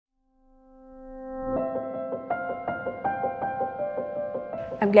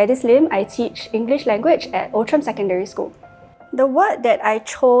I'm Gladys Lim. I teach English language at Outram Secondary School. The word that I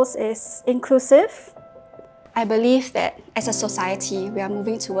chose is inclusive. I believe that as a society, we are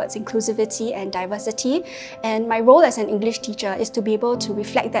moving towards inclusivity and diversity, and my role as an English teacher is to be able to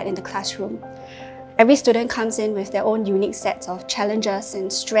reflect that in the classroom. Every student comes in with their own unique sets of challenges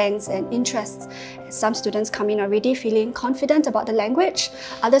and strengths and interests. Some students come in already feeling confident about the language.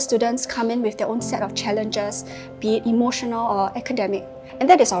 Other students come in with their own set of challenges, be it emotional or academic. And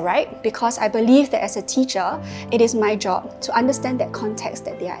that is alright, because I believe that as a teacher, it is my job to understand that context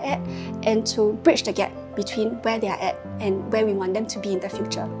that they are at and to bridge the gap between where they are at and where we want them to be in the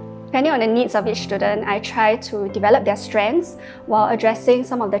future. Depending on the needs of each student, I try to develop their strengths while addressing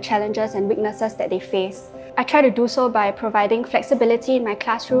some of the challenges and weaknesses that they face. I try to do so by providing flexibility in my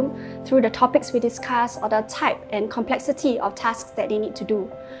classroom through the topics we discuss or the type and complexity of tasks that they need to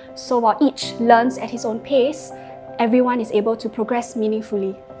do. So while each learns at his own pace, everyone is able to progress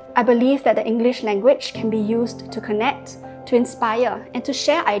meaningfully. I believe that the English language can be used to connect, to inspire, and to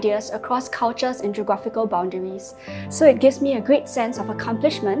share ideas across cultures and geographical boundaries. So it gives me a great sense of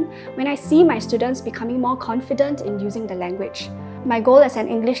accomplishment when I see my students becoming more confident in using the language. My goal as an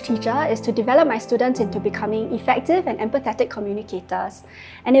English teacher is to develop my students into becoming effective and empathetic communicators.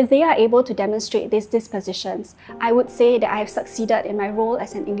 And if they are able to demonstrate these dispositions, I would say that I have succeeded in my role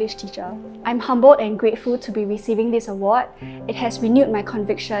as an English teacher. I'm humbled and grateful to be receiving this award. It has renewed my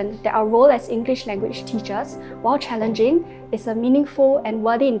conviction that our role as English language teachers, while challenging, is a meaningful and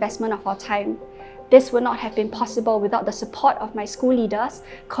worthy investment of our time. This would not have been possible without the support of my school leaders,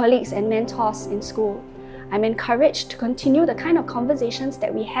 colleagues and mentors in school. I'm encouraged to continue the kind of conversations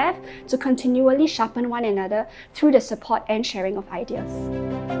that we have to continually sharpen one another through the support and sharing of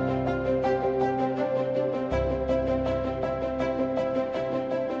ideas.